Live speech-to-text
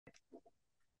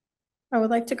I would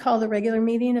like to call the regular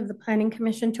meeting of the Planning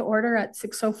Commission to order at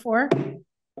 6:04.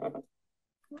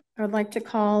 I would like to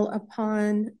call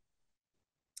upon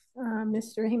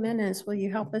Mr. Jimenez. Will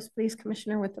you help us, please,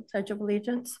 Commissioner, with the Pledge of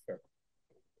Allegiance? Sure.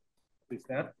 Please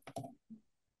stand.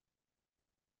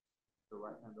 The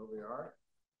right hand over your heart.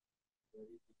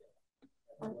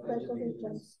 I pledge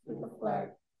allegiance to the flag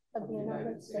of the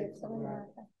United States of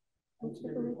America and to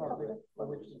the republic for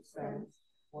which it stands,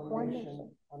 one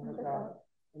nation, under God,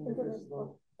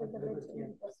 indivisible, with liberty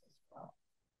and justice for all.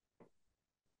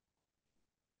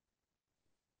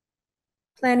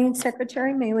 Planning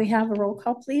Secretary, may we have a roll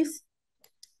call, please?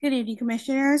 Good evening,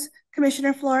 Commissioners.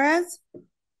 Commissioner Flores?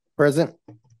 Present.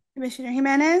 Commissioner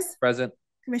Jimenez? Present.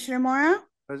 Commissioner Mora?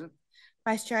 Present.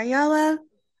 Vice Chair Ayala?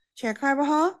 Chair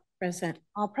Carvajal? Present.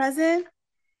 All present.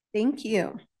 Thank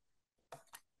you.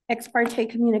 Ex parte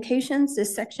communications.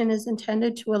 This section is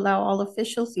intended to allow all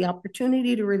officials the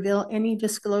opportunity to reveal any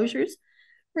disclosures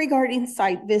regarding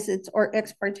site visits or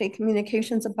ex parte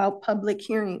communications about public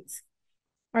hearings.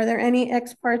 Are there any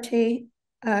ex parte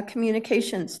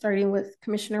communications, starting with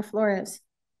Commissioner Flores?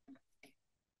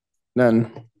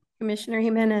 None. Commissioner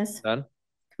Jimenez? None.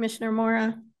 Commissioner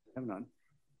Mora? I have none.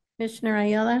 Commissioner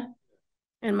Ayala?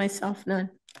 And myself, none.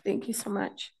 Thank you so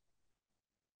much.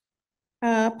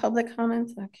 Public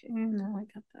comments. Okay, no, I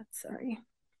got that. Sorry.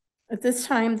 At this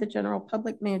time, the general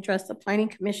public may address the Planning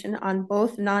Commission on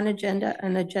both non-agenda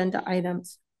and agenda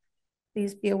items.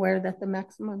 Please be aware that the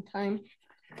maximum time.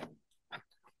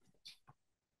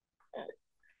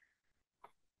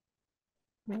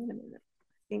 Wait a minute.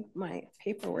 I think my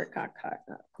paperwork got caught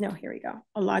up. No, here we go.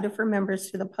 Allotted for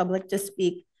members to the public to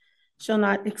speak shall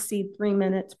not exceed 3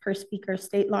 minutes per speaker.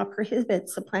 State law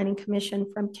prohibits the Planning Commission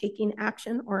from taking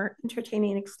action or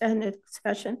entertaining extended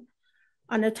discussion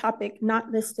on a topic not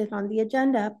listed on the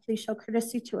agenda. Please show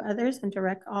courtesy to others and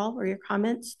direct all or your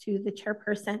comments to the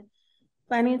chairperson.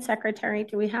 Planning Secretary,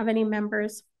 do we have any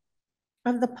members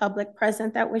of the public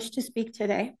present that wish to speak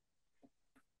today?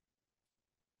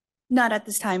 Not at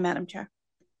this time, Madam Chair.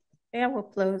 Yeah, we'll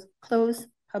close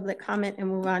public comment and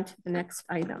move on to the next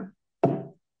item.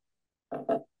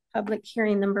 Public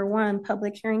hearing number 1,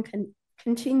 public hearing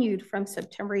continued from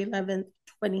September 11th,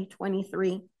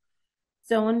 2023.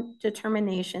 Zone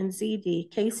determination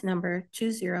ZD case number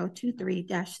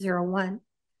 2023-01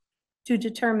 to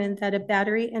determine that a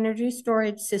battery energy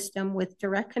storage system with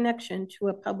direct connection to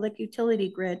a public utility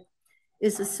grid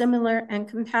is a similar and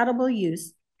compatible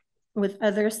use with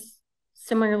others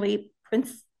similarly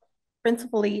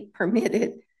principally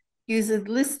permitted uses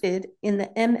listed in the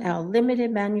ML limited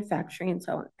manufacturing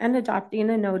zone and adopting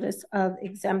a notice of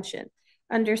exemption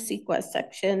under CEQA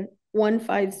section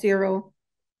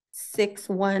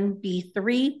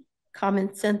 15061B3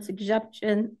 common sense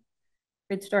exemption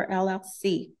Gridstore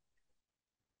LLC.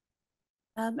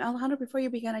 Alejandro, before you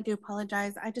begin, I do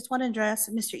apologize. I just want to address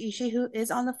Mr. Ishii, who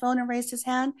is on the phone and raised his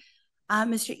hand.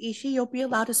 Mr. Ishii, you'll be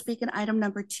allowed to speak in item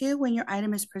number 2 when your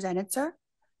item is presented, sir.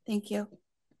 Thank you.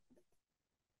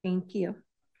 Thank you.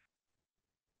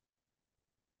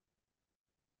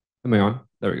 Am I on?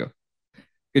 There we go.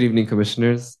 Good evening,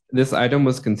 Commissioners. This item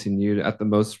was continued at the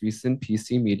most recent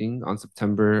PC meeting on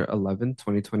September 11,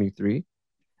 2023.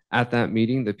 At that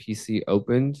meeting, the PC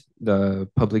opened the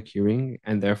public hearing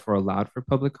and therefore allowed for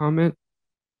public comment.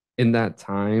 In that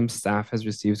time, staff has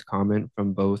received comment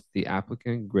from both the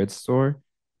applicant, Gridstore,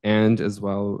 and as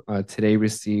well today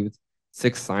received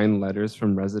 6 signed letters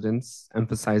from residents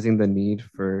emphasizing the need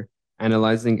for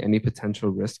analyzing any potential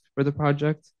risk for the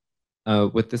project.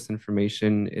 With this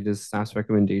information, it is staff's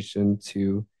recommendation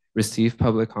to receive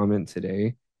public comment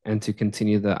today and to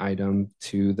continue the item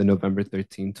to the November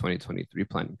 13, 2023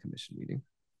 Planning Commission meeting.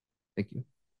 Thank you.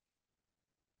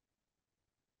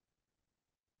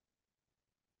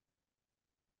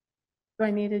 Do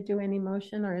I need to do any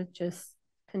motion or just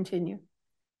continue?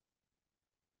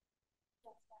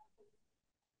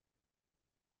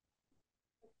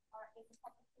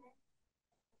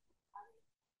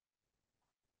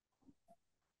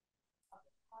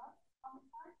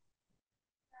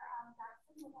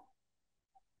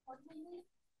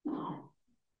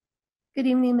 Good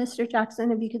evening, Mr.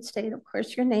 Jackson. If you could state, of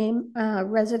course, your name,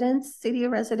 residence, city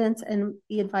of residence, and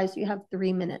be advised you have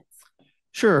 3 minutes.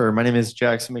 Sure. My name is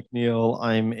Jackson McNeil.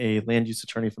 I'm a land use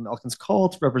attorney from Elkins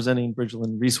Cult representing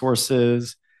Bridgeland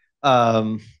Resources.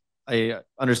 I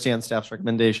understand staff's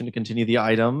recommendation to continue the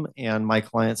item, and my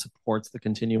client supports the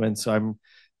continuance. So I'm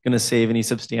going to save any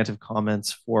substantive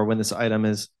comments for when this item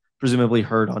is presumably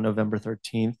heard on November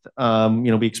 13th.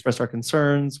 We expressed our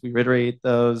concerns, we reiterate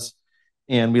those,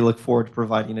 and we look forward to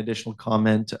providing additional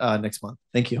comment next month.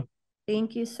 Thank you.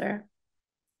 Thank you, sir.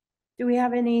 Do we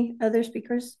have any other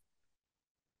speakers?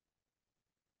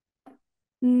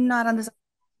 Not on this.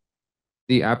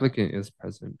 The applicant is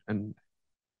present, and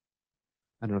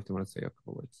I don't know if they want to say a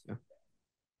couple words. Yeah.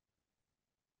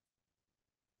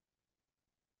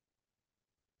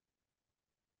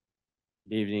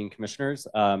 Good evening, commissioners.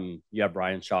 You have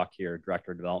Brian Schock here,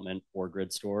 Director of Development for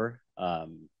Grid Store.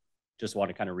 Just want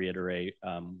to kind of reiterate,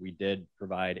 we did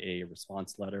provide a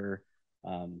response letter.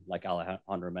 Like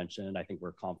Alejandro mentioned, I think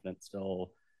we're confident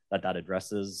still that that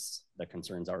addresses the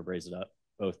concerns that were raised up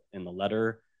both in the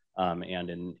letter and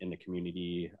in the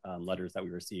community letters that we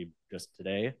received just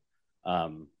today.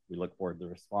 We look forward to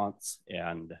the response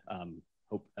and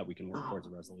hope that we can work towards a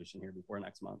resolution here before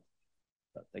next month.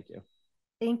 So, thank you.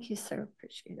 Thank you, sir.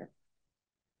 Appreciate it.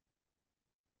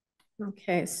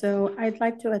 Okay, so I'd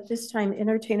like to at this time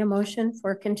entertain a motion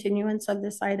for continuance of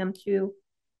this item to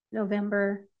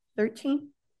November 13th.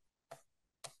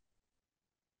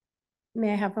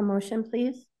 May I have a motion,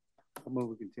 please? I'll move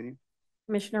we continue.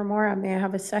 Commissioner Mora, may I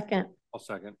have a second? I'll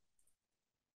second.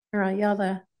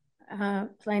 Ayala,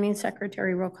 Planning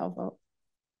Secretary, roll call vote.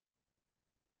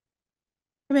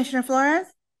 Commissioner Flores,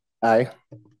 Aye.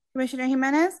 Commissioner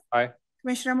Jimenez, Aye.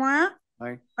 Commissioner Mora,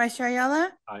 Aye. Vice Chair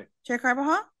Ayala, Aye. Chair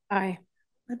Carbajal. Aye.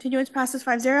 Continuance passes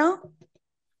 5-0.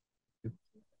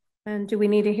 And do we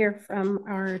need to hear from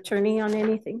our attorney on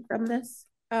anything from this?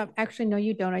 Actually, no,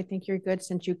 you don't. I think you're good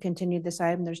since you continued this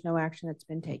item. There's no action that's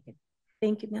been taken.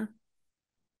 Thank you, ma'am.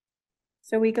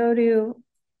 So we go to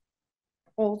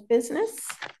old business.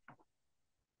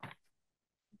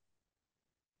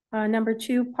 Number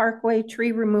 2, Parkway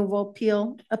tree removal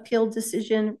appeal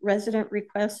decision, resident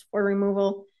request for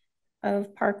removal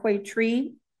of Parkway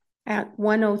tree at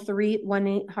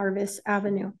 10318 Harvest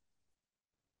Avenue.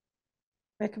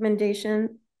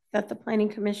 Recommendation that the Planning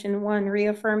Commission, 1,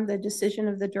 reaffirm the decision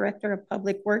of the Director of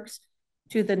Public Works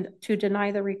to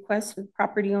deny the request of the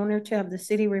property owner to have the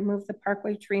city remove the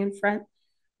Parkway tree in front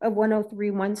of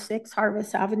 10316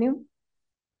 Harvest Avenue.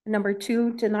 Number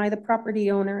 2, deny the property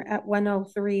owner at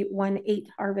 10318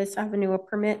 Harvest Avenue a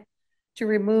permit to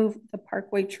remove the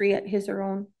Parkway tree at his or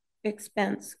own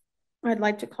expense. I'd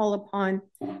like to call upon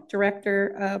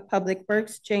Director of Public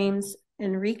Works, James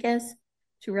Enriquez,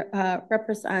 to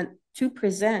present,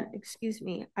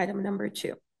 item number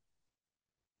 2.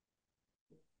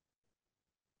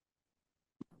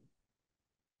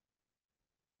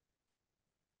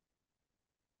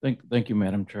 Thank you,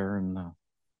 Madam Chair, and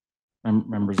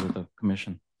members of the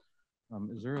commission.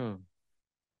 Is there a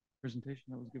presentation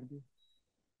that was given to you?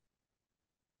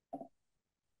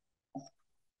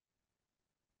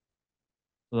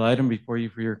 So the item before you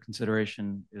for your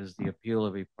consideration is the appeal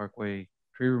of a Parkway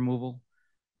tree removal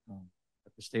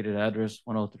at the stated address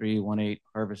 10318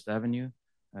 Harvest Avenue.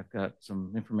 I've got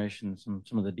some information,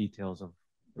 some of the details of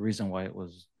the reason why it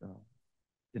was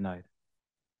denied.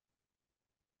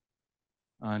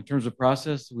 In terms of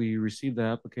process, we received the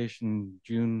application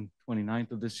June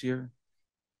 29th of this year.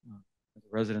 The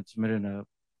resident submitted a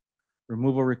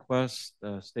removal request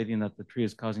stating that the tree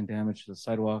is causing damage to the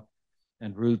sidewalk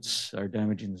and roots are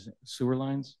damaging the sewer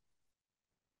lines.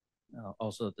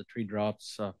 Also that the tree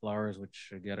drops flowers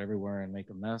which get everywhere and make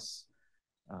a mess.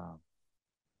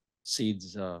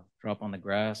 Seeds drop on the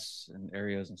grass in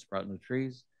areas and sprout new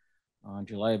trees. On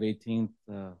July 18th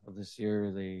of this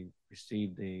year, they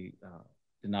received a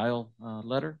denial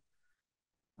letter.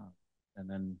 And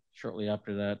then shortly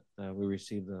after that, we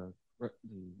received the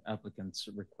applicant's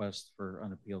request for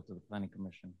an appeal to the Planning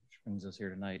Commission, which brings us here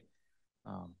tonight.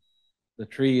 The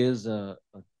tree is a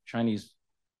Chinese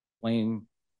flame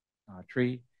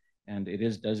tree, and it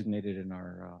is designated in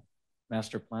our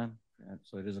master plan, and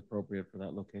so it is appropriate for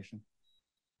that location.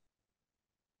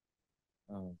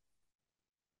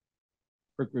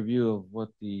 Quick review of what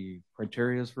the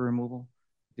criteria is for removal.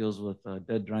 Deals with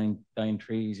dead, dying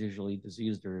trees, usually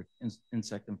diseased or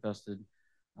insect infested,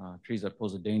 trees that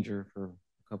pose a danger for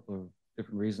a couple of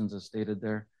different reasons as stated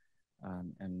there,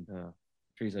 and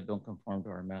trees that don't conform to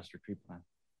our master tree plan.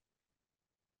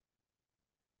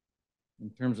 In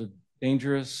terms of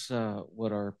dangerous,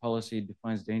 what our policy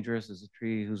defines dangerous is a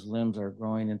tree whose limbs are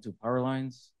growing into power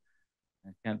lines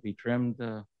and can't be trimmed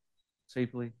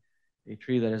safely, a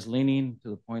tree that is leaning to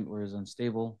the point where it's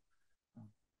unstable,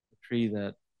 a tree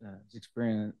that has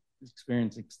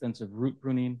experienced extensive root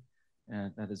pruning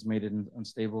and that has made it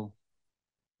unstable,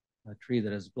 a tree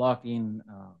that is blocking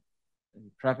a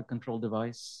traffic control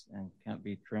device and can't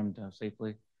be trimmed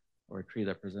safely, or a tree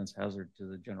that presents hazard to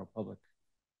the general public,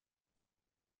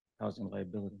 causing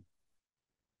liability.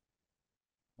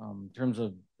 In terms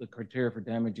of the criteria for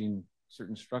damaging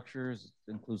certain structures,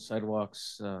 it includes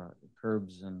sidewalks,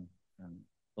 curbs, and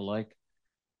the like.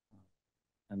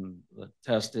 And the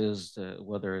test is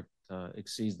whether it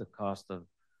exceeds the cost of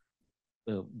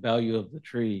the value of the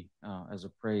tree as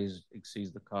appraised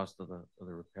exceeds the cost of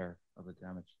the repair of the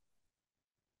damage.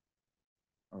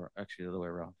 Or actually the other way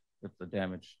around, if the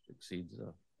damage exceeds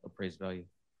the appraised value.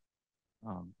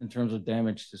 In terms of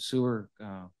damage to sewer,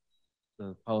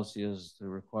 the policy is to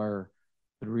require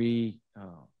 3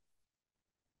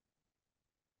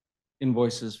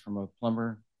 invoices from a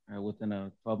plumber within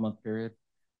a 12-month period,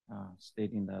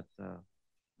 stating that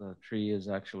the tree is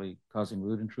actually causing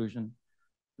root intrusion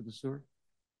to the sewer.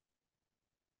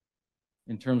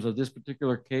 In terms of this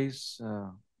particular case,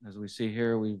 as we see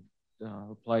here, we've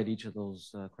applied each of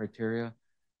those criteria,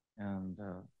 and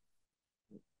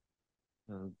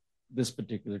this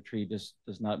particular tree just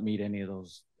does not meet any of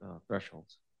those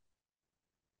thresholds.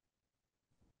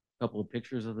 A couple of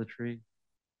pictures of the tree.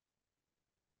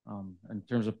 In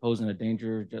terms of posing a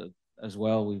danger as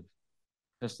well, we've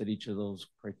tested each of those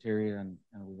criteria, and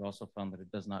we've also found that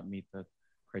it does not meet the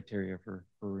criteria for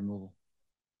removal.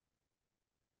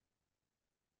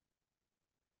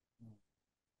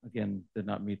 Again, did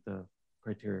not meet the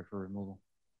criteria for removal.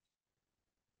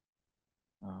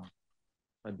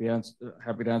 I'd be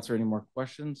happy to answer any more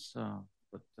questions,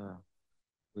 but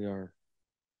we are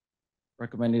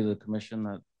recommending to the commission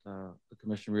that the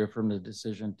commission reaffirm the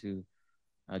decision to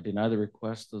deny the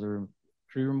request of the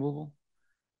tree removal,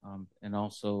 and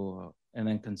also and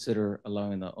then consider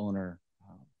allowing the owner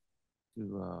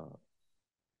to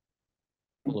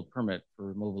pull a permit for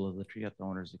removal of the tree at the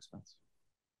owner's expense.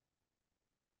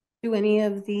 Do any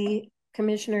of the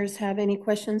commissioners have any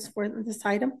questions for this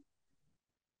item?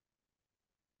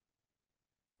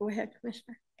 Go ahead,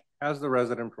 Commissioner. Has the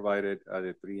resident provided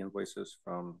the 3 invoices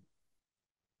from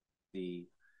the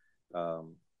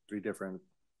 3 different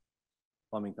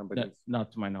plumbing companies?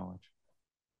 Not to my knowledge.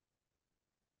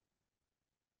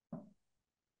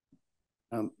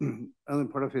 Other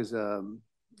part of his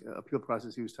appeal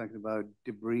process, he was talking about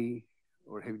debris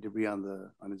or heavy debris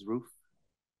on his roof.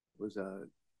 Was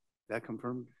that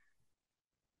confirmed?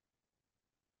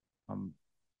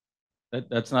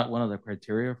 That's not one of the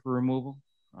criteria for removal.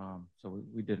 So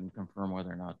we didn't confirm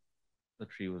whether or not the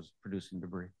tree was producing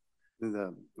debris.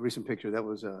 The recent picture, that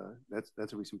was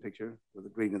that's a recent picture where the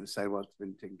grading of the sidewalk's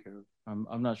been taken care of.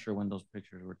 I'm not sure when those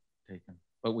pictures were taken,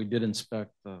 but we did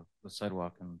inspect the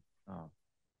sidewalk, and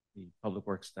the public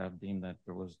works staff deemed that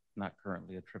there was not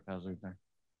currently a trip hazard there.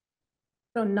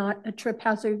 So not a trip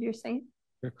hazard, you're saying?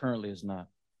 There currently is not.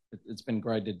 It's been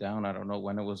grinded down. I don't know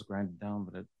when it was grinded down,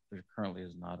 but there currently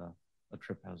is not a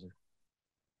trip hazard.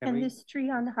 And this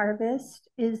tree on Harvest,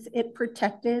 is it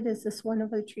protected? Is this one of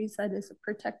the trees that is a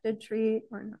protected tree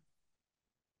or not?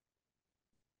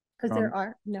 Because there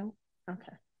are, no,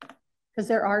 okay. Because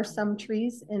there are some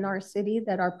trees in our city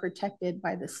that are protected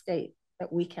by the state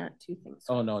that we can't do things.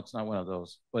 Oh, no, it's not one of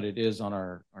those, but it is on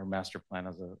our master plan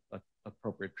as a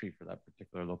appropriate tree for that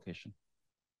particular location.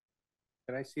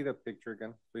 Can I see the picture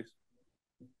again, please?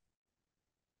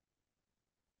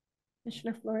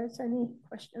 Commissioner Flores, any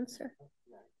questions, sir?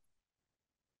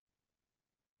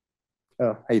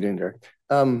 Oh, how you doing, Derek?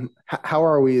 How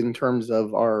are we in terms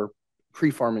of our tree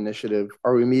farm initiative?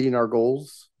 Are we meeting our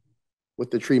goals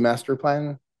with the tree master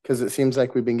plan? Because it seems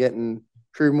like we've been getting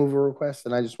tree removal requests,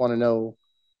 and I just want to know,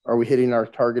 are we hitting our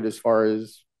target as far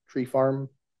as tree farm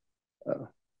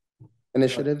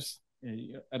initiatives?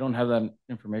 I don't have that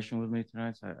information with me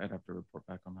tonight, so I'd have to report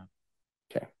back on that.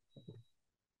 Okay.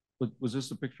 Was this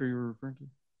the picture you were referring to?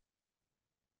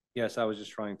 Yes, I was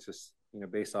just trying to,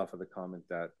 based off of the comment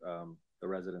that the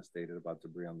resident stated about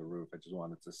debris on the roof, I just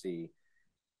wanted to see,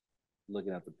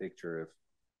 looking at the picture, if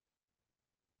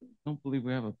I don't believe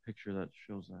we have a picture that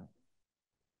shows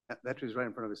that. That tree's right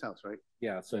in front of his house, right?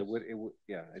 Yeah, so it would,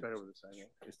 yeah. It's right over the sidewalk.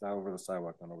 It's not over the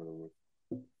sidewalk, not over the roof.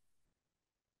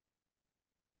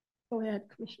 Go ahead,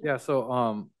 Commissioner. Yeah,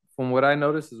 so from what I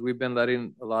noticed is we've been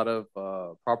letting a lot of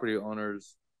property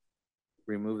owners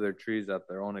remove their trees at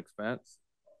their own expense.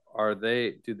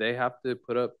 Do they have to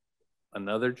put up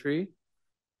another tree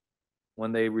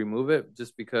when they remove it?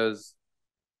 Just because,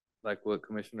 like what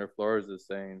Commissioner Flores is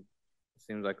saying, it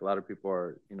seems like a lot of people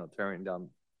are, tearing down,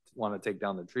 want to take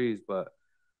down the trees, but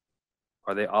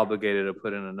are they obligated to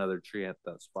put in another tree at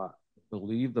that spot? I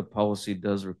believe the policy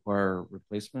does require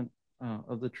replacement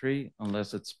of the tree,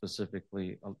 unless it's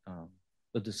specifically,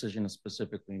 the decision is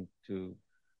specifically to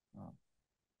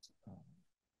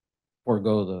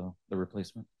forego the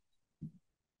replacement.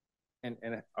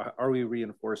 And are we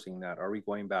reinforcing that? Are we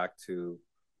going back to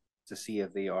see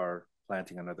if they are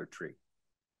planting another tree?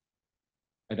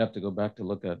 I'd have to go back to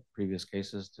look at previous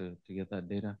cases to get that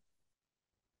data.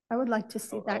 I would like to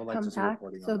see I would that like to come see back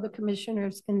reporting so on the that.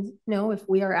 commissioners can know if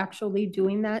we are actually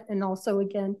doing that, and also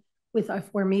again, with if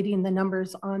we're meeting the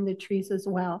numbers on the trees as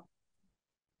well.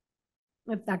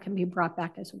 If that can be brought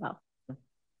back as well.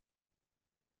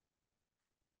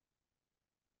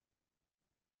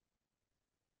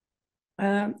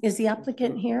 Is the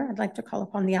applicant here? I'd like to call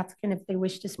upon the applicant if they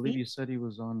wish to I believe you speak. said he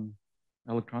was on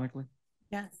electronically.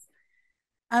 Yes.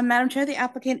 Madam Chair, the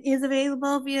applicant is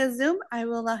available via Zoom. I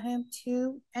will allow him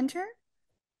to enter.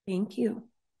 Thank you.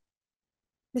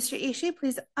 Mr. Ishii,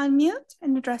 please unmute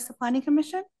and address the Planning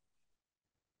Commission.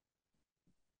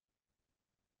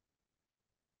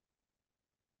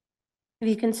 If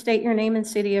you can state your name and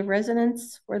city of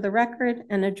residence for the record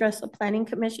and address the Planning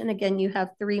Commission, again, you have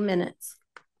 3 minutes.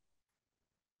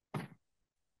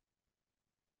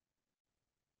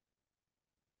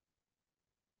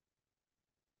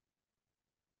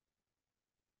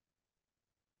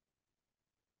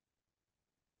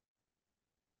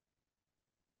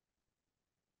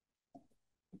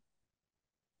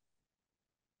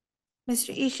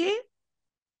 Mr. Ishii?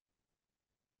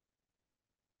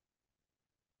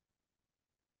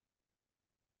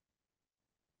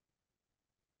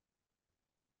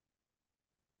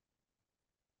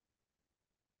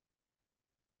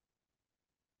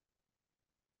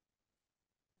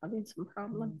 Having some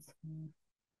problems.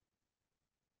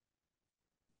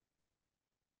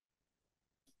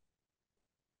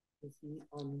 Is he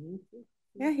unmuted?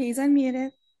 Yeah, he's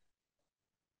unmuted.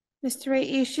 Mr.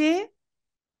 Ishii?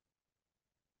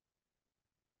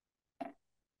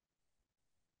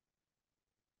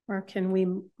 Or can we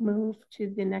move to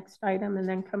the next item and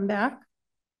then come back?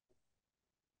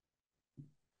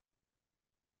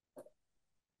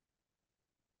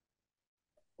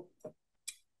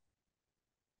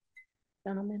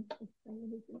 Gentlemen.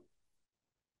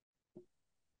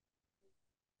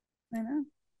 I know.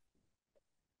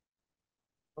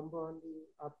 Number on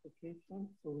the application,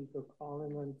 so we could call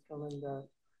him and tell him that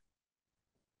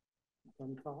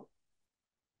can talk.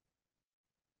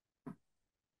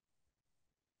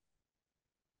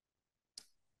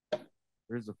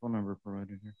 Where's the phone number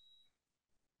provided here?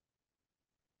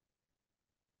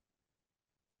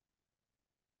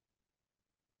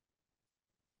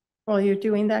 While you're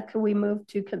doing that, could we move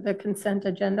to the consent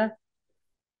agenda?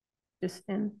 Just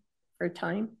in for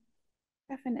time.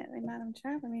 Definitely, Madam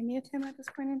Chair. Let me mute him at this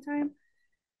point in time.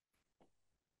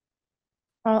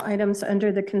 All items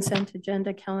under the consent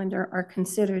agenda calendar are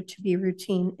considered to be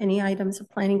routine. Any items the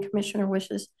planning commissioner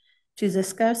wishes to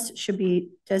discuss should be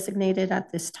designated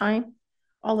at this time.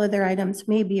 All other items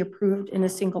may be approved in a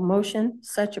single motion.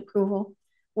 Such approval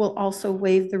will also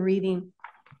waive the reading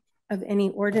of any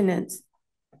ordinance.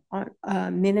 On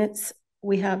minutes,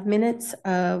 we have minutes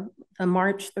of the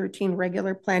March 13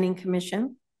 regular planning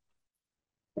commission.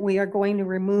 We are going to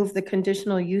remove the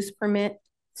conditional use permit,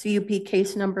 CUP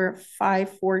case number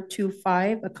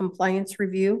 5425, a compliance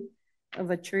review of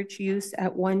a church use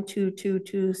at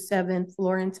 12227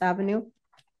 Florence Avenue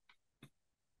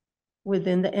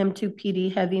within the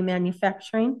M2PD heavy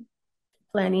manufacturing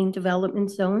planning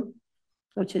development zone,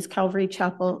 which is Calvary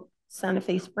Chapel, Santa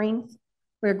Fe Springs.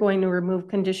 We're going to remove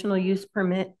conditional use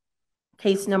permit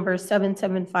case number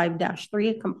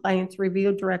 775-3, compliance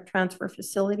review direct transfer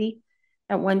facility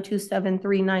at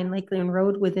 12739 Lakeland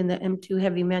Road within the M2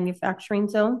 heavy manufacturing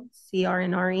zone,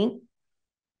 CRNRE.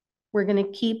 We're going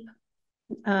to keep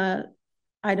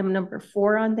item number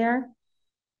 4 on there.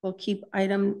 We'll keep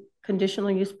item conditional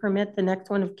use permit, the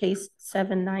next one of case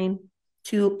 792-1.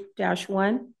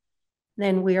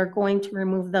 Then we are going to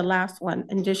remove the last one,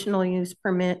 additional use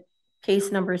permit,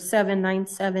 case number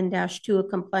 797-2, a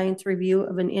compliance review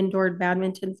of an indoor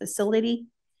badminton facility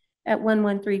at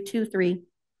 11323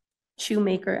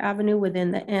 Shoemaker Avenue within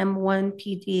the M1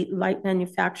 PD light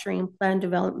manufacturing plan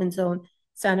development zone,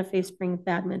 Santa Fe Springs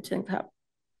Badminton Cup.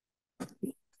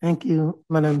 Thank you,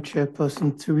 Madam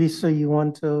Chairperson. Teresa, you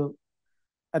want to,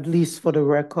 at least for the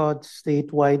record,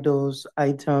 state why those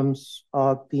items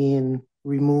are being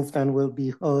removed and will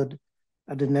be heard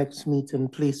at the next meeting,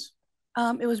 please?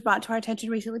 It was brought to our attention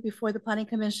recently before the Planning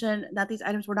Commission that these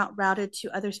items were not routed to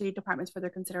other city departments for their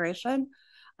consideration.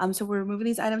 So we're removing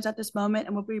these items at this moment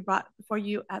and will be brought before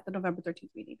you at the November 13th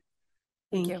meeting.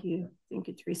 Thank you. Thank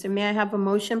you, Teresa. May I have a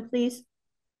motion, please?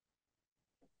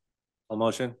 A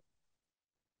motion?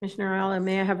 Commissioner Ayala,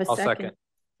 may I have a I'll second? second.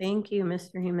 Thank you,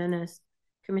 Mr. Jimenez.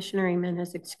 Commissioner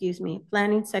Jimenez, excuse me.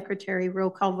 Planning Secretary, roll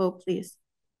call vote, please.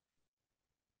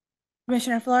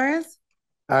 Commissioner Flores?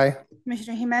 Aye.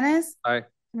 Commissioner Jimenez? Aye.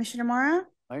 Commissioner Mora?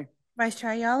 Aye. Vice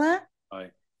Chair Ayala?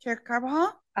 Aye. Chair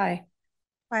Carbajal? Aye.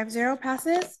 5-0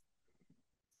 passes.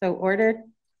 So ordered.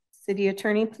 City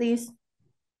Attorney, please.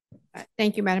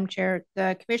 Thank you, Madam Chair.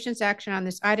 The commission's action on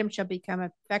this item shall become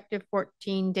effective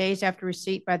 14 days after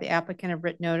receipt by the applicant of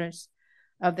written notice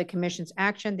of the commission's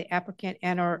action. The applicant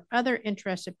and or other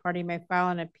interested party may file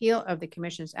an appeal of the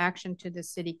commission's action to the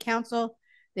city council.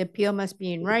 The appeal must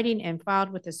be in writing and filed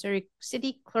with the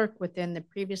city clerk within the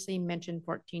previously mentioned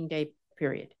 14-day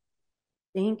period.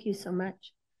 Thank you so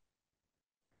much.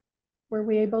 Were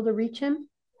we able to reach him?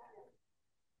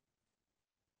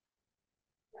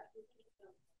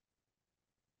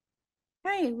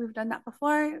 Okay, we've done that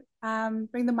before.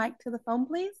 Bring the mic to the phone,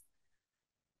 please.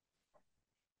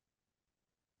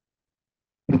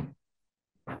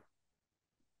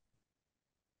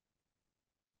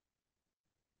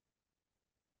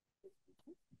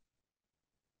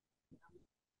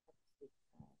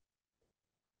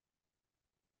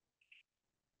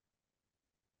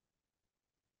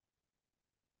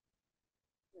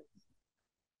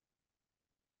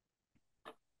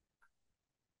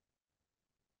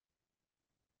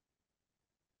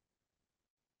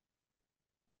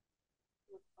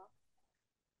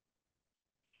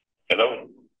 Hello.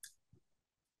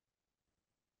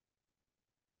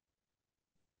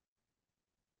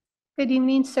 Good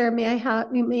evening, sir. May I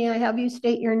have you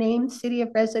state your name, city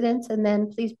of residence, and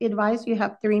then please be advised you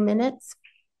have 3 minutes.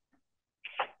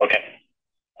 Okay.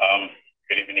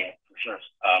 Good evening, commissioners.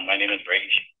 My name is Ray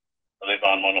Ishii. I live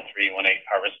on 10318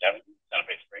 Harvest Avenue, Santa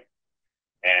Fe Spring.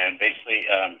 And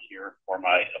basically, I'm here for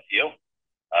my appeal.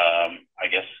 I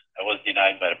guess I was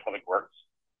denied by the Public Works.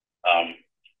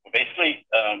 Basically,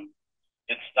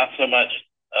 it's not so much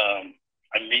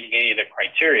I'm meeting any of the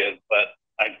criteria, but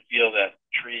I feel that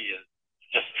tree is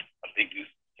just a big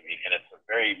nuisance to me, and it's a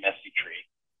very messy tree,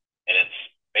 and it's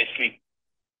basically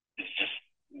just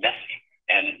messy,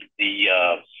 and the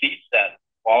seeds that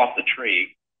fall off the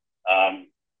tree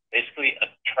basically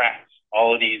attracts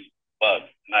all of these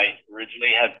bugs. And I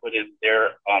originally had put in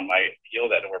there on my appeal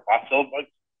that there were box-elder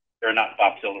bugs. They're not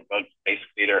box-elder bugs.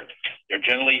 Basically, they're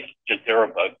generally just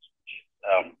bugs.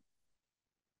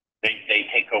 They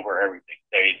take over everything.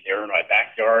 They're in my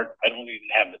backyard. I don't even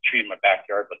have the tree in my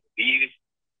backyard, but the leaves,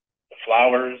 the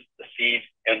flowers, the seeds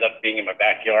end up being in my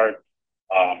backyard.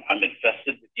 I'm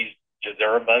infested with these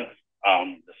Jazera bugs.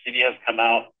 The city has come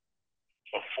out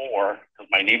before because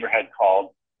my neighbor had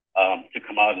called to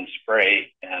come out and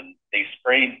spray, and they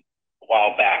sprayed a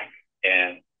while back,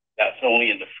 and that's only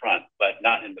in the front, but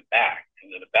not in the back.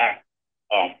 And in the back,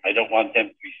 I don't want them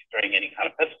to be spraying any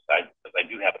kind of pesticide because I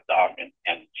do have a dog,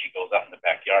 and she goes out in the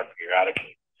backyard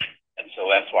periodically. And so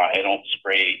that's why I don't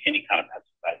spray any kind of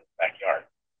pesticide in the backyard.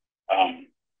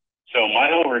 So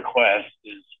my whole request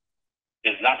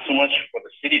is not so much for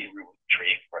the city to remove the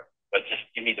tree, but just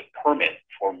give me the permit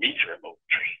for me to remove the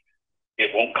tree.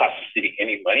 It won't cost the city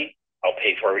any money. I'll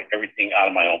pay for everything out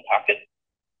of my own pocket.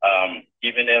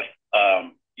 Even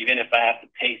if I have to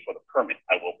pay for the permit,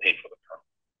 I will pay for the permit.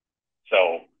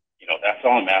 So, that's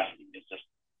all I'm asking is just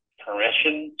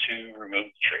permission to remove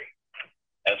the tree.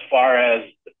 As far as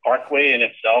the parkway in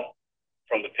itself,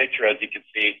 from the picture, as you can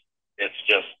see, it's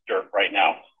just dirt right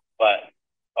now. But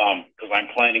because I'm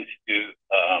planning to do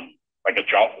like a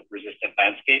drought-resistant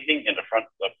landscaping in the front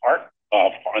of the park,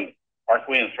 on the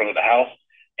parkway in front of the house,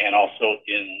 and also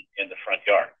in the front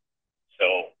yard.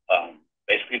 So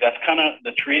basically, that's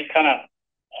the tree is kind of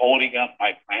holding up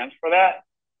my plans for that.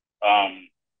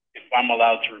 If I'm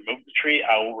allowed to remove the tree,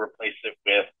 I will replace it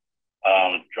with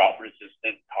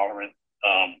drought-resistant, tolerant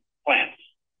plants.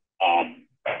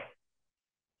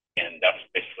 And that's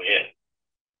basically it.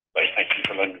 But thank you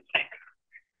for letting me speak.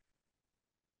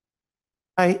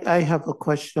 I have a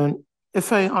question.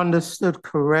 If I understood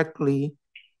correctly,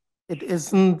 it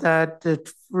isn't that the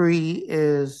tree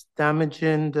is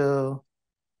damaging the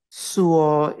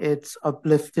sewer, it's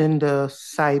uplifting the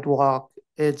sidewalk.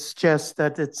 It's just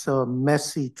that it's a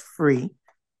messy tree.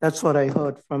 That's what I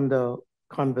heard from the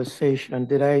conversation.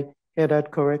 Did I hear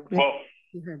that correctly? Well,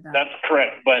 that's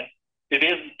correct, but it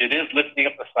is lifting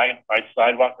up the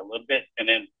sidewalk a little bit, and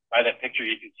then by that picture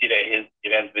you can see that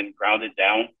it has been grounded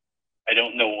down. I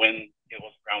don't know when it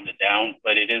was grounded down,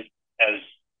 but it is, as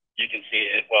you can see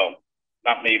it. Well,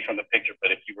 not maybe from the picture,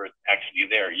 but if you were actually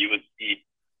there, you would see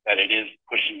that it is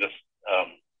pushing the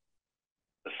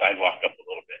sidewalk up a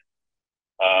little bit.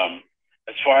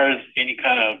 As far as any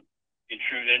kind of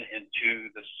intrusion into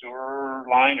the sewer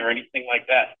line or anything like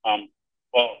that,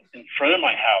 well, in front of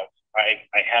my house,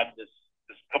 I had this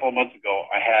couple of months ago,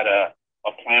 I had a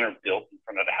planter built in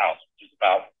front of the house, which is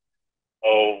about,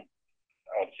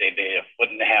 I would say they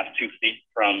 1.5 to 2 feet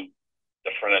from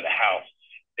the front of the house.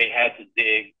 They had to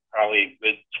dig probably a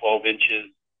good 12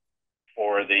 inches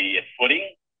for the footing,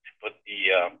 to put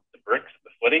the bricks,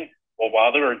 the footing. Well,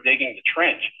 while they were digging the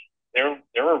trench, there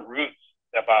are roots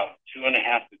about 2.5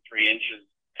 to 3 inches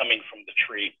coming from the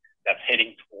tree that's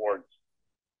heading towards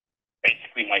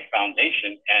basically my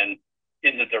foundation and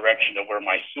in the direction of where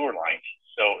my sewer line is.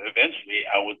 So eventually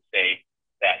I would say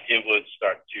that it would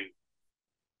start to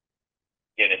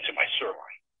get into my sewer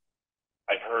line.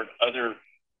 I've heard other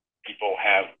people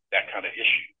have that kind of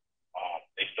issue.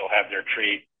 They still have their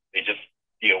tree, they just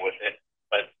deal with it.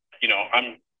 But you know,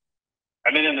 I've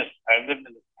lived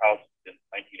in this house since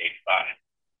 1985.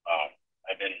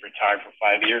 I've been retired for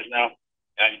 5 years now,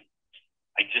 and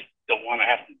I just don't want to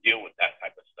have to deal with that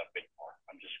type of stuff anymore.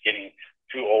 I'm just getting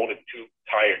too old and too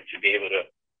tired to be able to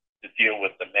deal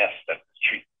with the mess that the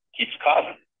tree keeps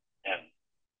causing. And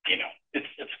you know,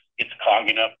 it's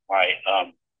clogging up my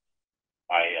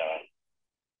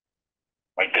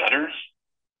my gutters,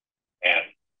 and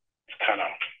it's kind of,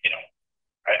 you know,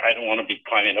 I don't want to be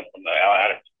climbing up on the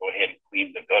attic to go ahead and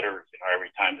clean the gutters, you know,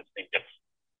 every time this thing gets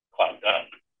clogged up.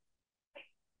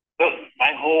 So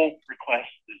my whole request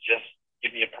is just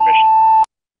give me a permission.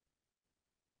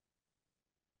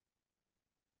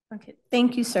 Okay,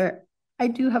 thank you, sir. I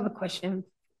do have a question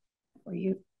for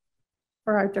you,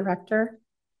 for our director.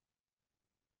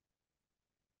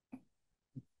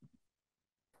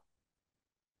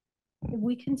 If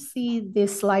we can see the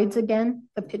slides again,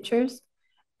 the pictures,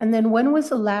 and then when was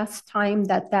the last time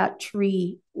that that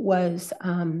tree was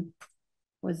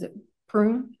it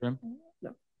pruned? Trim?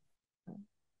 No.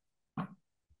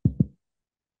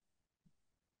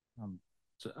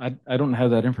 So I don't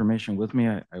have that information with me.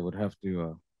 I would have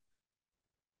to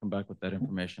come back with that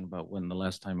information about when the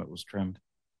last time it was trimmed.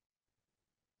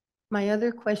 My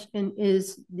other question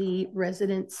is, the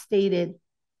resident stated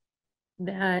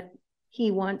that he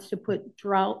wants to put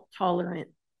drought tolerant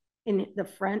in the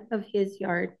front of his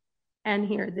yard and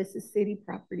here. This is city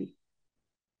property.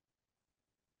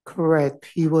 Correct.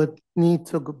 He would need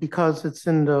to, because it's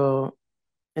in the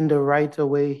right of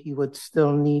way, he would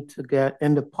still need to get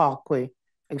in the parkway.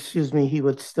 Excuse me, he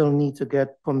would still need to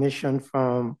get permission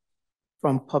from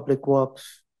Public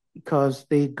Works because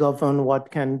they govern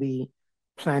what can be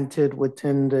planted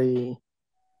within the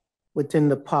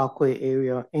parkway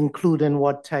area, including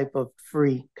what type of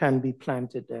tree can be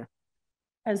planted there.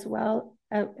 As well,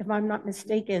 if I'm not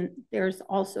mistaken, there's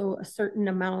also a certain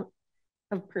amount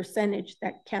of percentage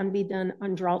that can be done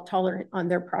on drought tolerant on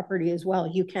their property as well.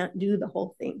 You can't do the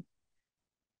whole thing.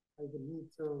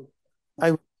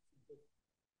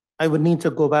 I would need to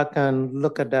go back and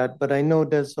look at that, but I know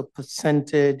there's a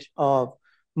percentage of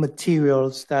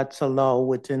materials that's allowed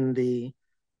within the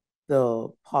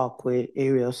parkway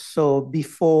area. So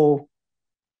before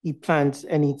he plants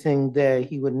anything there,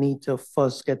 he would need to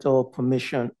first get our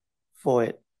permission for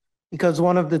it. Because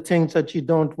one of the things that you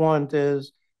don't want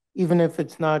is, even if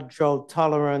it's not drought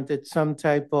tolerant, it's some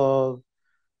type of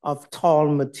tall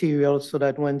material so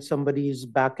that when somebody is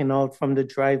backing out from the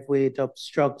driveway, it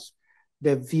obstructs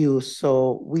their view.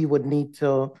 So we would need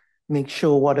to make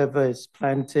sure whatever is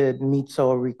planted meets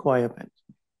our requirement.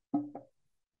 Go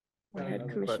ahead,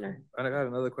 Commissioner. I got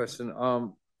another question.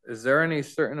 Is there any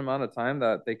certain amount of time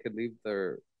that they could leave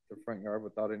their front yard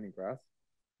without any grass?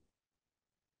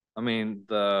 I mean,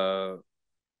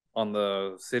 on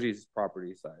the city's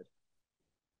property side.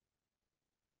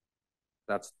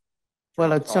 That's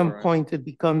well, at some point it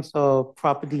becomes a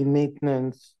property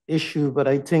maintenance issue, but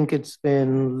I think it's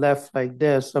been left like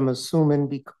this. I'm assuming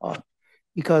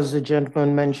because the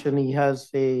gentleman mentioned he has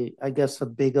I guess a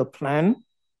bigger plan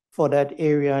for that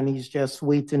area, and he's just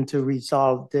waiting to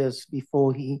resolve this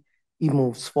before he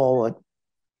moves forward.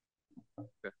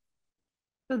 Okay.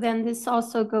 So then this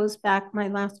also goes back, my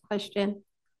last question,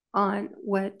 on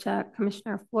what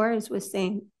Commissioner Flores was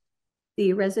saying.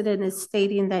 The resident is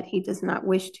stating that he does not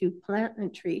wish to plant a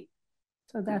tree.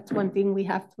 So that's one thing we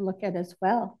have to look at as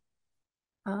well.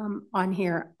 On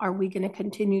here, are we going to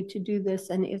continue to do this?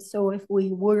 And if so, if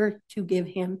we were to give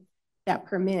him that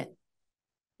permit,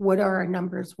 what are our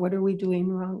numbers? What are we doing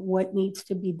wrong? What needs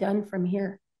to be done from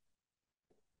here?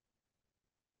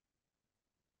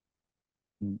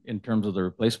 In terms of the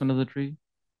replacement of the tree?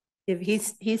 If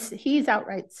he's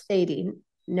outright stating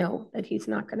no, that he's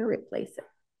not going to replace it.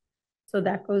 So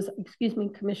that goes, excuse me,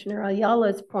 Commissioner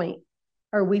Ayala's point.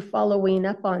 Are we following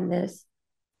up on this,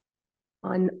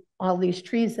 on all these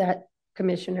trees that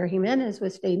Commissioner Jimenez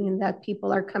was stating that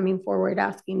people are coming forward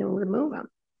asking to remove them?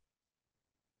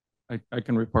 I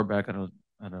can report back at a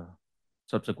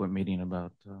subsequent meeting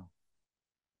about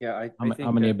yeah,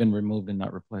 how many have been removed and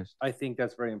not replaced. I think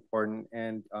that's very important.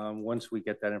 And once we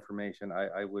get that information,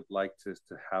 I would like to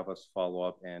have us follow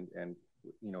up and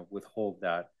withhold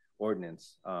that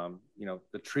ordinance. You know,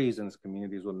 the trees in this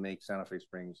community is what make Santa Fe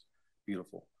Springs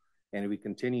beautiful. And if we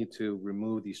continue to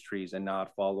remove these trees and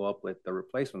not follow up with the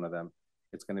replacement of them,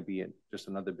 it's going to be just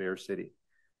another bare city.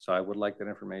 So I would like that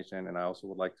information, and I also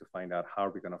would like to find out how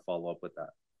are we going to follow up with that.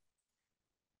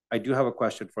 I do have a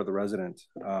question for the resident.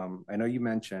 I know you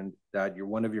mentioned that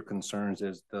one of your concerns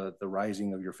is the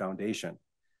rising of your foundation.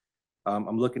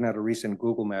 I'm looking at a recent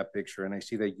Google Map picture, and I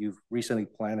see that you've recently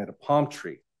planted a palm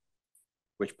tree,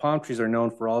 which palm trees are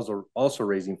known for also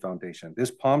raising foundation.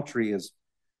 This palm tree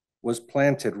was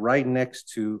planted right next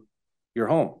to your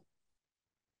home.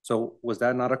 So was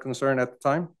that not a concern at the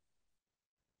time?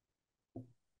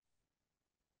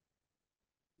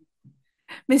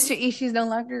 Mr. Ishii is no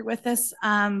longer with us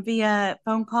via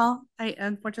phone call.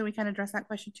 Unfortunately, we can't address that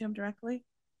question to him directly.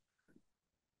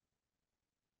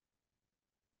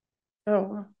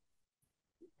 So,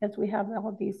 as we have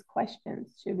all these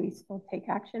questions, should we still take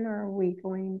action, or are we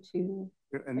going to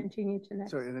continue to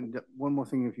next? Sorry, and then one more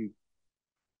thing,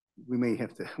 we may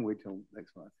have to wait till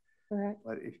next month. Correct.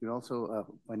 But if you can also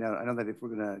find out, I know that if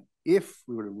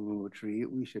we were to remove a tree,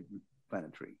 we should plant a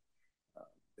tree.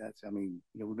 I mean,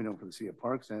 you know, we've been over to the City of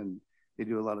Parks, and they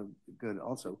do a lot of good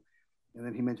also. And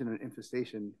then he mentioned an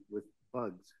infestation with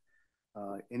bugs.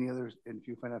 Any others? And if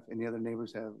you find out if any other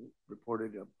neighbors have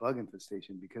reported a bug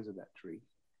infestation because of that tree?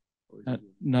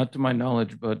 Not to my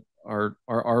knowledge, but our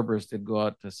arborist did go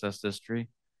out to assess this tree,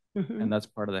 and that's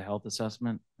part of the health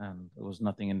assessment, and there was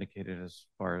nothing indicated as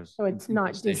far as. So it's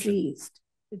not diseased.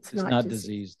 It's not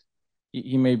diseased.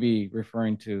 He may be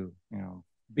referring to, you know,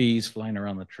 bees flying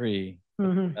around the tree.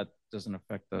 That doesn't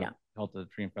affect the health of the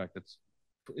tree. In fact,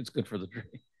 it's good for the tree.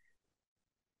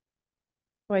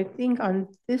 So I think on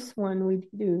this one, we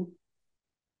do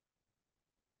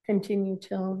continue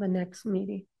till the next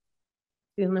meeting,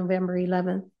 till November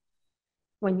 11th,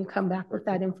 when you come back with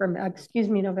that information. Excuse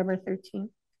me, November 13th.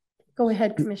 Go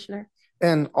ahead, Commissioner.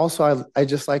 And also, I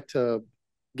just like to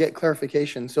get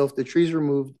clarification. So if the tree's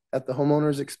removed at the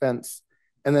homeowner's expense,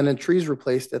 and then a tree's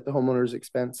replaced at the homeowner's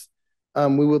expense,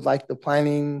 we would like the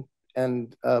planning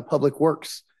and public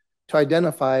works to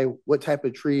identify what type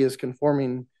of tree is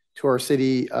conforming to our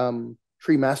city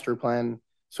tree master plan.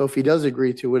 So if he does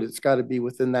agree to it, it's got to be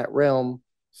within that realm,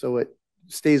 so it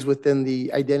stays within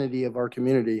the identity of our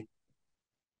community.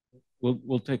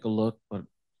 We'll take a look, but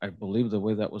I believe the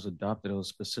way that was adopted, it was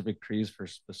specific trees for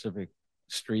specific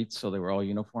streets, so they were all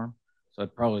uniform. So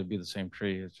it'd probably be the same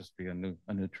tree. It'd just be a new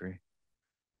tree.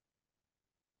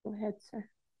 Go ahead, sir.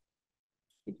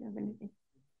 Did you have anything?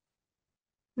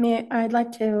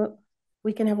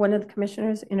 We can have one of the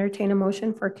commissioners entertain a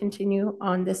motion for continue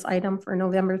on this item for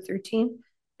November 13th,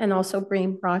 and also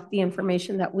brought the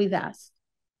information that we've asked.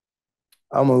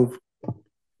 I'll move.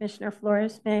 Commissioner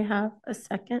Flores, may I have a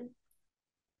second?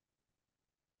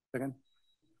 Second.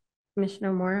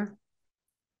 Commissioner Mora.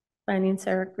 Planning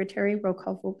Secretary, roll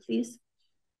call vote, please.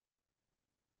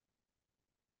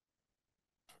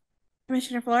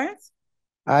 Commissioner Flores?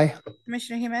 Aye.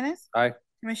 Commissioner Jimenez? Aye.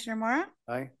 Commissioner Mora?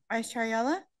 Aye. Vice Chair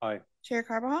Ayala? Aye. Chair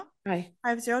Carbajal? Aye.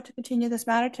 5-0 to continue this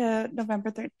matter to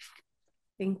November 3rd.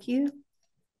 Thank you.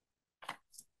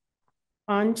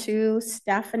 On to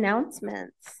staff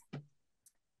announcements.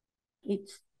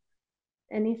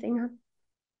 Anything?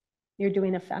 You're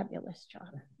doing a fabulous job.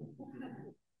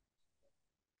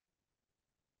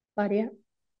 Claudia?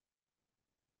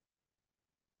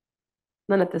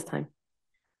 None at this time.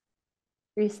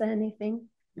 Teresa, anything?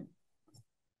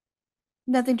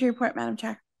 Nothing to report, Madam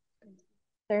Chair.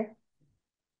 Sir?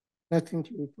 Nothing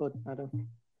to report, Madam.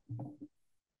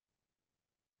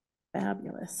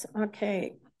 Fabulous.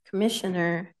 Okay,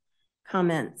 Commissioner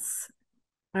comments.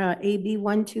 AB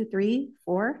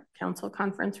 1234, Council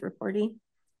Conference reporting.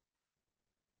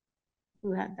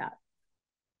 Who had that?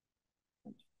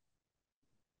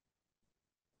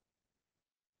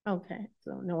 Okay,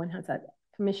 so no one has that.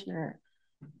 Commissioner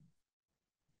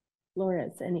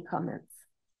Flores, any comments?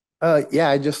 Yeah,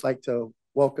 I'd just like to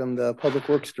welcome the Public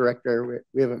Works Director.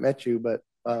 We haven't met you, but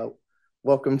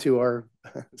welcome to our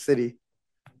city.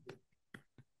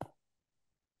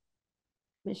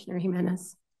 Commissioner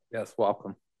Jimenez. Yes,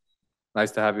 welcome.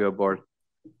 Nice to have you aboard.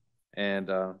 And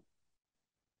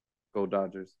go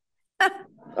Dodgers.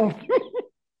 Oh.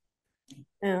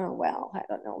 Oh, well, I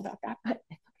don't know about that, but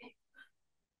okay.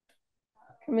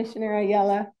 Commissioner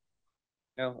Ayala.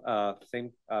 No,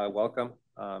 same, welcome.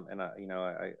 And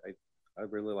I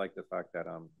really like the fact that,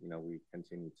 we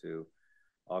continue to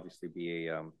obviously be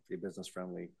a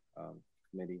business-friendly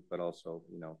committee, but also,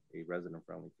 a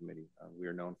resident-friendly committee. We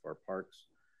are known for our parks,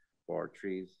 for our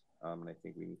trees, and I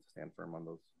think we need to stand firm on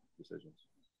those decisions.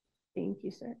 Thank you,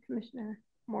 sir. Commissioner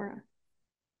Mora.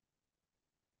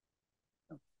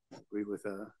 Agreed with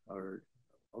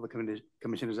all the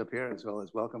commissioners up here as well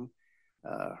as welcome.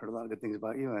 Heard a lot of good things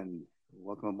about you and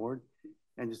welcome aboard.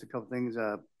 And just a couple things,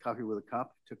 Coffee with a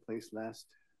Cop took place last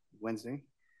Wednesday.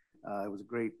 It was a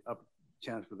great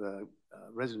chance for the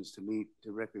residents to meet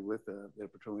directly with their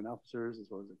patrolling officers as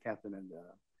well as the captain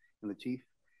and the chief.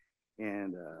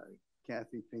 And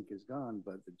Kathy Fink is gone,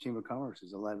 but the Chamber of Commerce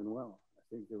is alive and well. I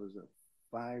think there was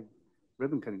 5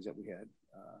 ribbon cuttings that we had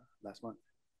last month.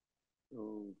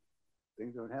 So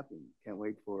things are happening. Can't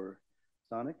wait for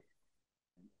Sonic,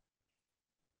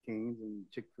 Cane's, and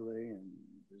Chick-fil-A, and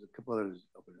there's a couple others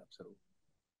opening up. So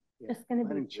yeah, Just going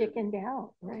to be chickened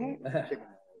out, right?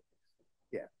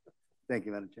 Yeah. Thank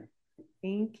you, Madam Chair.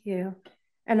 Thank you.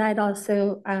 And I'd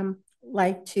also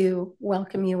like to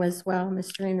welcome you as well,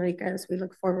 Mr. Enriquez. We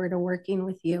look forward to working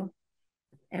with you.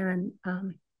 And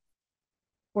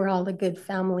we're all a good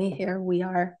family here. We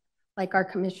are, like our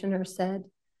commissioner said,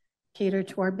 cater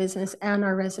to our business and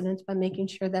our residents by making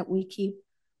sure that we keep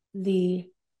the,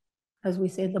 as we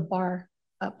say, the bar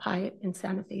up high in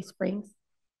Santa Fe Springs.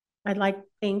 I'd like to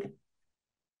thank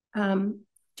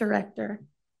Director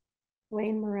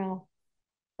Wayne Morrell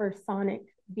for Sonic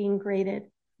being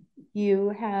graded.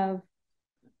 You have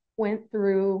went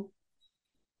through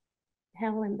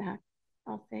hell and back,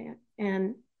 I'll say it.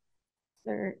 And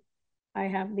sir, I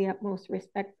have the utmost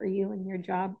respect for you and your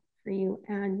job, for you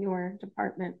and your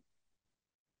department.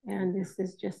 And this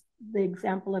is just the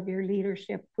example of your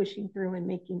leadership pushing through and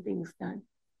making things done.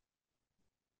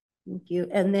 Thank you.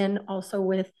 And then also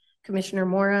with Commissioner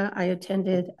Mora, I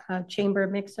attended a chamber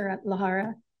mixer at La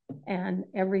Jara, and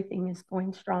everything is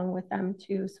going strong with them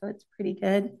too. So it's pretty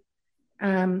good.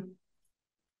 And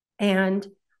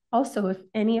also, if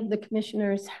any of the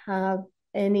commissioners have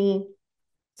any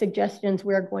suggestions,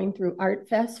 we're going through Art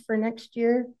Fest for next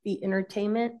year, the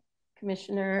entertainment.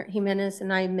 Commissioner Jimenez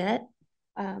and I met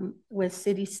with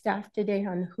city staff today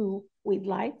on who we'd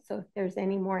like. So if there's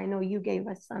any more, I know you gave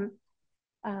us some.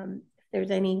 If there's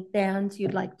any bands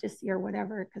you'd like to see or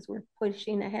whatever, because we're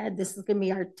pushing ahead. This is going to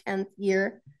be our 10th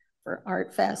year for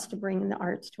Art Fest to bring the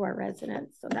arts to our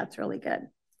residents. So that's really good.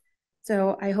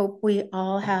 So I hope we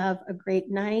all have a great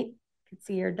night. Could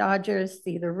see your Dodgers,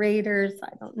 see the Raiders.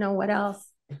 I don't know what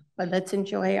else, but let's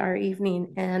enjoy our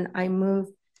evening. And I move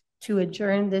to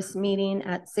adjourn this meeting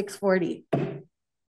at 6:40.